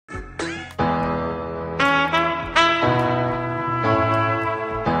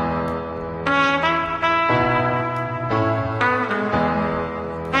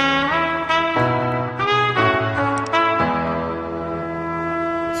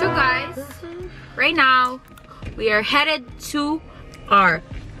So guys, right now we are headed to our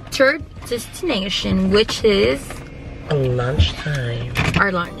third destination, which is lunchtime.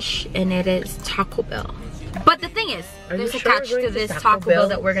 Our lunch, and it is Taco Bell. But the thing is, there's a sure catch we're to going this to Taco Bell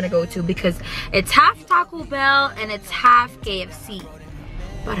that we're gonna go to, because it's half Taco Bell and it's half KFC.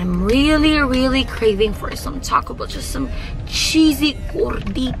 But I'm really craving for some Taco Bell, just some cheesy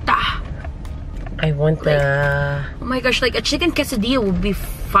gordita. I want the... Oh my gosh, like a chicken quesadilla would be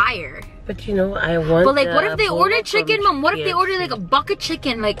fire. But you know, I want. But like, what if they order chicken, Mom? What if they order like a bucket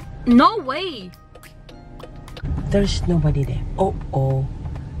chicken? Like, no way. There's nobody there. Oh,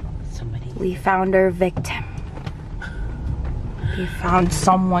 somebody. We found our victim. We found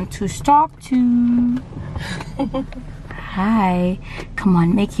someone to talk to. Hi. Come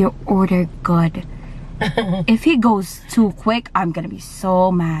on, make your order good. If he goes too quick, I'm gonna be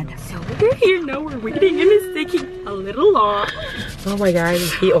so mad. So we're here now, we're waiting, and it's taking a little long. Oh my god,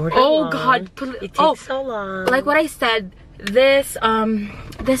 he ordered long. God. It takes so long. Like what I said, this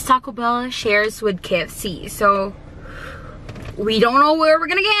this Taco Bell shares with KFC, so we don't know where we're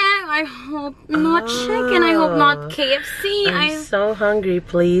gonna get. I hope not chicken. I hope not KFC. I'm so hungry,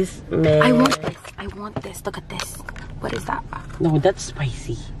 please, man. I want this. I want this. Look at this. What is that? No, that's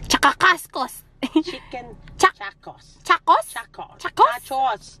spicy. Chacacascos. Chicken chacos. Chacos? Chacos.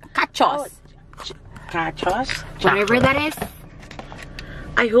 Chacos? Cachos. Cachos. Cachos. Whatever that is.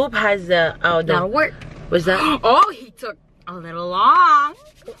 I hope has the... Oh, That'll work. Was that... Oh, he took a little long.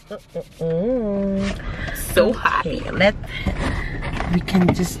 So happy. We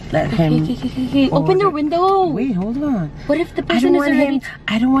can just let him... Okay. Open the window. Wait, hold on. What if the person is already...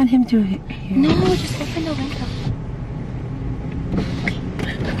 I don't want him to hear. No, just open the window.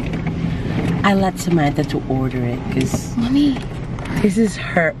 I let Samantha to order it because Mommy, this is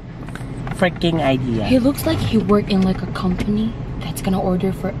her freaking idea. he looks like he worked in like a company that's gonna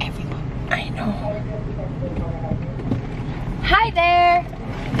order for everyone. I know. Hi there.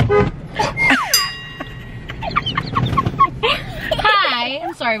 Hi,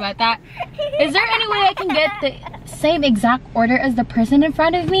 I'm sorry about that. Is there any way I can get the same exact order as the person in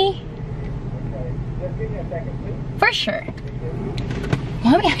front of me? For sure.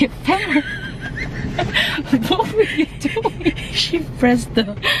 Mommy, I found her. What were you doing? She pressed the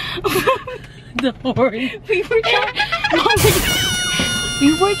horn.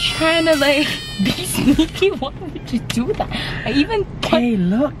 We were trying to like be sneaky. Why would you do that? I even Hey,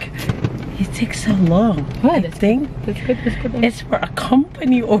 look. It takes so long. What? I think it's for a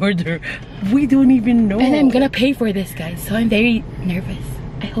company order. We don't even know. And I'm gonna pay for this, guys. So I'm very nervous.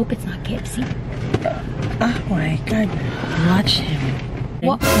 I hope it's not KFC. Oh my god. Watch him.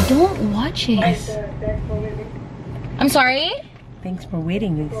 What? Don't watch it. I'm sorry? Thanks for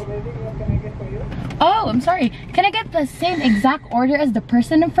waiting. Oh, I'm sorry. Can I get the same exact order as the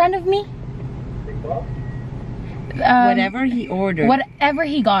person in front of me? Whatever he ordered. Whatever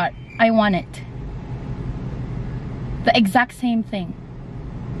he got, I want it. The exact same thing.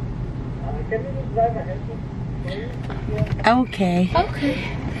 Okay. Okay.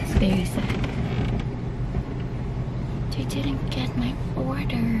 That's very sad. They didn't get my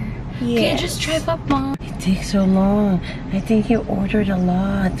order. Yes. Can you just drive up, Mom? It takes so long. I think he ordered a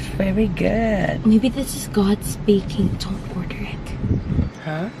lot. Very good. Maybe this is God speaking. Don't order it.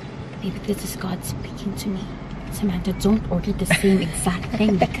 Huh? Maybe this is God speaking to me. Samantha, don't order the same exact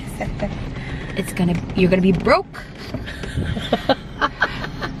thing because you're gonna be broke.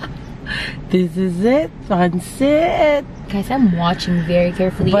 This is it. That's it. Guys, I'm watching very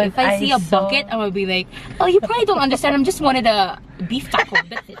carefully. But if I see a bucket, I'm gonna be like, oh, you probably don't understand. I just wanted a beef taco.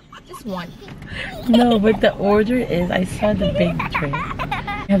 That's it. Just one. No, but the order is, I saw the big tray.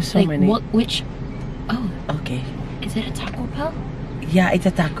 I have so many. Which? Oh. Okay. Is it a Taco Bell? Yeah, it's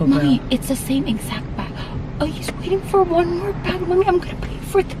a Taco Bell. Mommy, it's the same exact bag. Oh, he's waiting for one more bag. Mommy, I'm gonna pay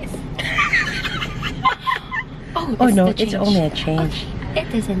for this. Oh no, it's only a change. Okay. It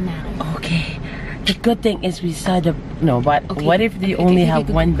doesn't matter. Okay. The good thing is we saw the... No, but Okay. what if they only have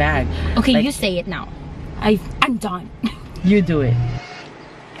one bag? Okay, like, you say it now. I'm done. You do it.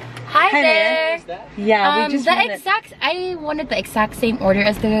 Hi there. Yeah, we just I wanted the exact same order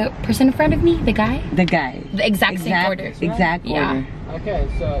as the person in front of me, the guy. The guy. The exact same order. Exact order. Okay,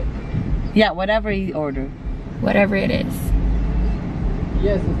 so... Yeah, whatever he ordered. Whatever it is.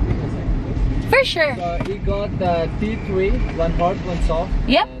 Yes, it's a second. For sure. So he got T3, one hot, one soft.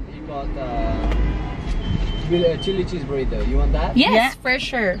 Yep. And he got chili cheese burrito. You want that? Yes, Yeah. for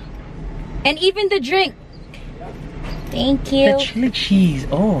sure. And even the drink. Thank you. The chili cheese.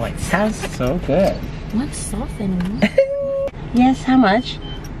 Oh, it sounds so good. What's soft anymore? Yes, how much?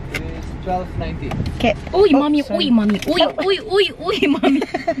 It's 12.90. Okay. Uy, Oh, mommy, sorry. uy, mommy, uy, mommy.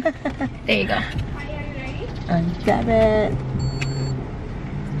 There you go. Got it.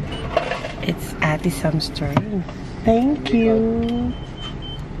 It's Ate Sam's turn. Thank you.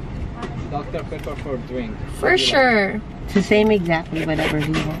 Dr. Pepper for drink. For sure. It's the same exactly, whatever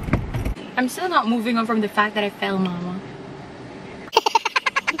you want. I'm still not moving on from the fact that I fell, mama.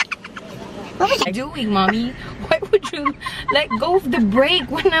 What are you doing, mommy? Why would you let go of the brake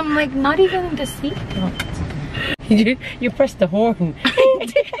when I'm like not even in the seatbelt? You pressed the horn.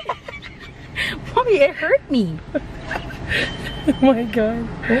 Mommy, it hurt me. Oh my god.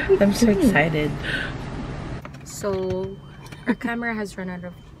 I'm so excited. So, our camera has run out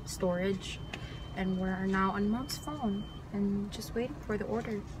of storage and we're now on mom's phone and just waiting for the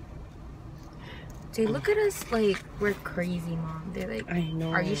order. They look at us like we're crazy, mom. They're like, I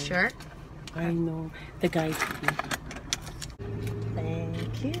know. are you sure? I know. The guy.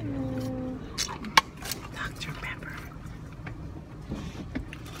 Thank you. Dr. Pepper.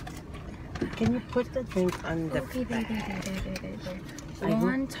 Can you put the drink on the Okay, bag? there. I hope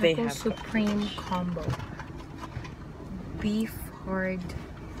One they taco have supreme combo. Beef hard.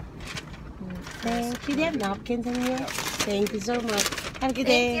 Thank you. Do you have napkins in here? Thank you so much. Have a good Thank you.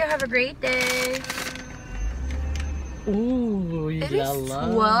 day. Have a great day. Ooh, It is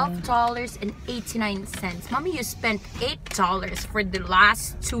 $12.89. Mommy, you spent $8 for the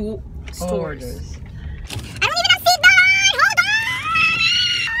last two stores. Orders. I don't even have seatbelt on! Hold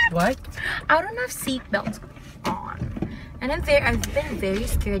on! What? I don't have seatbelt on. And I've been very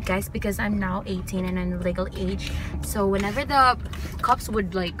scared, guys, because I'm now 18 and I'm legal age. So whenever the cops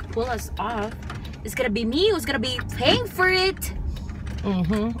would like pull us off, it's gonna be me who's gonna be paying for it.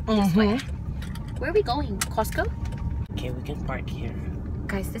 Where are we going? Costco? Okay, we can park here.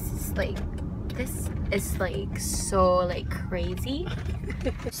 Guys, this is like so like crazy.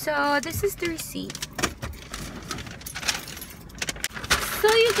 So this is the receipt. So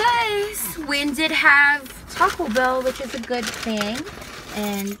you guys, we did have Taco Bell, which is a good thing,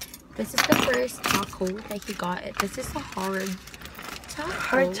 and this is the first taco that he got. This is a hard taco.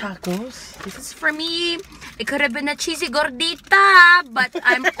 Hard tacos. This is for me. It could have been a cheesy gordita, but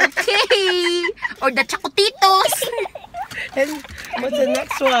I'm okay. Or the chocotitos. And what's the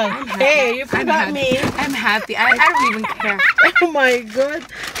next one? Hey, you forgot me. I'm happy. I don't even care. Oh my god.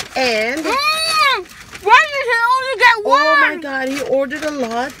 And Why did he only get one? oh my god, he ordered a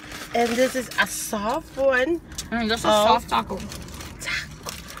lot. And this is a soft one. This is soft taco.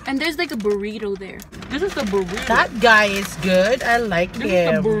 And there's like a burrito there. This is the burrito. That guy is good. I like This is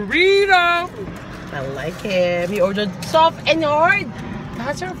him. the burrito. I like him. He ordered soft and hard.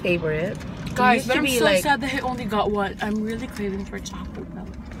 That's our favorite. Guys, It but I'm used to so be like, sad that he only got one. I'm really craving for Taco Bell.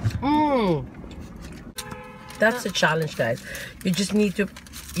 That's the challenge, guys. You just need to,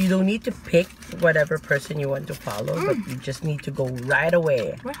 you don't need to pick whatever person you want to follow, but you just need to go right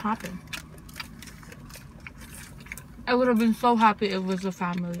away. What happened? I would have been so happy if it was a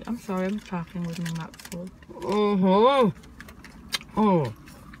family. I'm sorry, I'm talking with my mouth full.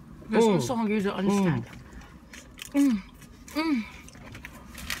 Because I'm so hungry to understand.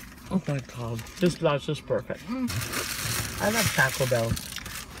 Oh my god, this lunch is perfect. I love Taco Bell.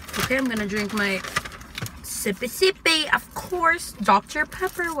 Okay, I'm gonna drink my sippy sippy, of course, Dr.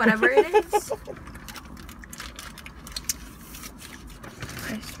 Pepper, whatever it is.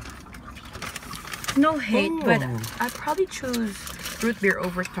 No hate, but I'd probably choose root beer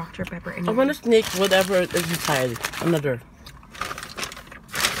over Dr. Pepper anyway. I want to sneak whatever is inside. Another.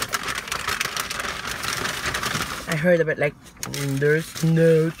 I heard about like, there's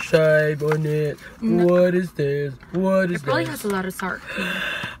no chive on it. No. What is this? What is It probably this? has a lot of sour cream.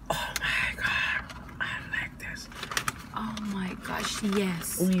 Oh my god, I like this. Oh my gosh,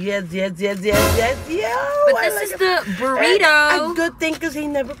 yes. Yes. But this is the burrito. A good thing because he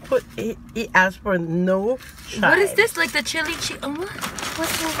never put, he asked for no chive. What is this? Like the chili cheese? Oh,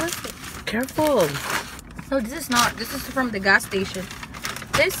 what was it? Careful. No, this is not. This is from the gas station.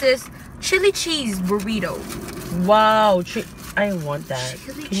 This is chili cheese burrito. Wow, I want that.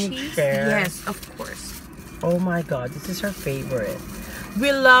 Chili Can you cheese? share? Yes, of course. Oh my god, this is her favorite.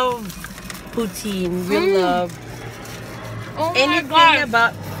 We love poutine. We love Oh anything my god.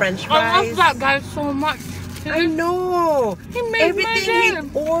 about French I fries. love that guy so much. I know. He made Everything my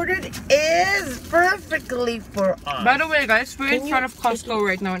he ordered is perfectly for us. By the way, guys, we're in Can front you- of Costco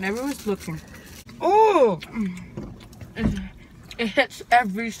right now and everyone's looking. Oh, It hits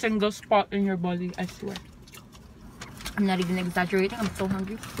every single spot in your body, I swear. I'm not even exaggerating. I'm so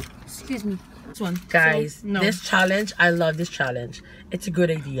hungry. Excuse me. This one. guys, So, no. this challenge, I love this challenge. It's a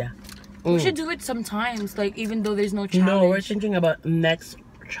good idea. We should do it sometimes, like even though there's no challenge. No, we're thinking about next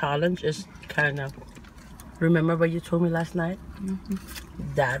challenge is kind of. Remember what you told me last night?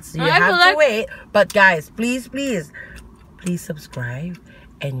 That's you I have feel to wait. But guys, please subscribe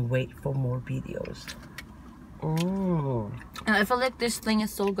and wait for more videos. And I feel like this thing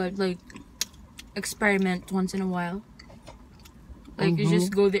is so good. Like, experiment once in a while. Like, you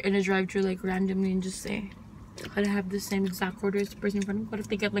just go there in a drive-thru like randomly and just say, "Could I have the same exact order as the person in front of me?" What if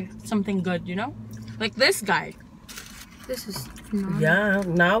they get like something good, you know? Like this guy. This is not. Yeah,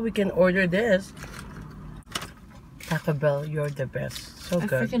 now we can order this. Taco Bell, you're the best. So I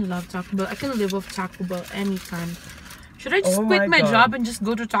good. freaking love Taco Bell. I can live off Taco Bell anytime. Should I just Oh quit my my God. job and just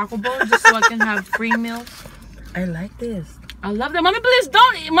go to Taco Bell just so I can have free meals? I like this. I love that. Mommy, please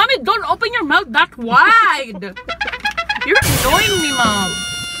don't. Mommy, don't open your mouth that wide. You're annoying me, Mom.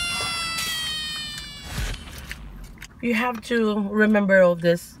 You have to remember all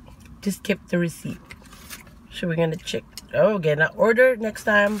this. Just keep the receipt. So we're gonna check. Oh, okay. Now order next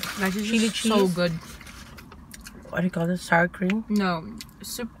time. That is Chili just so cheese. good. What do you call this? Sour cream. No,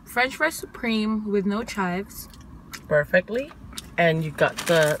 French fries supreme with no chives. Perfectly. And you got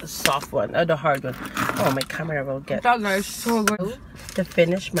the soft one, or the hard one. Oh, my camera will get. That guy is so good. To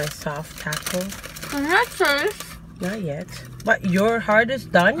finish my soft taco. And that's it. Not yet. But your hard is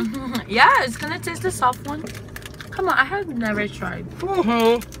done? Yeah, it's gonna taste the soft one. Come on, I have never tried.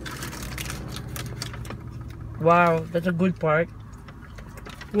 Wow, that's a good part.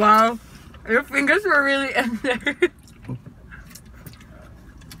 Wow, your fingers were really in there.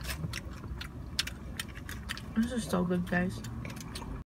 This is so good, guys.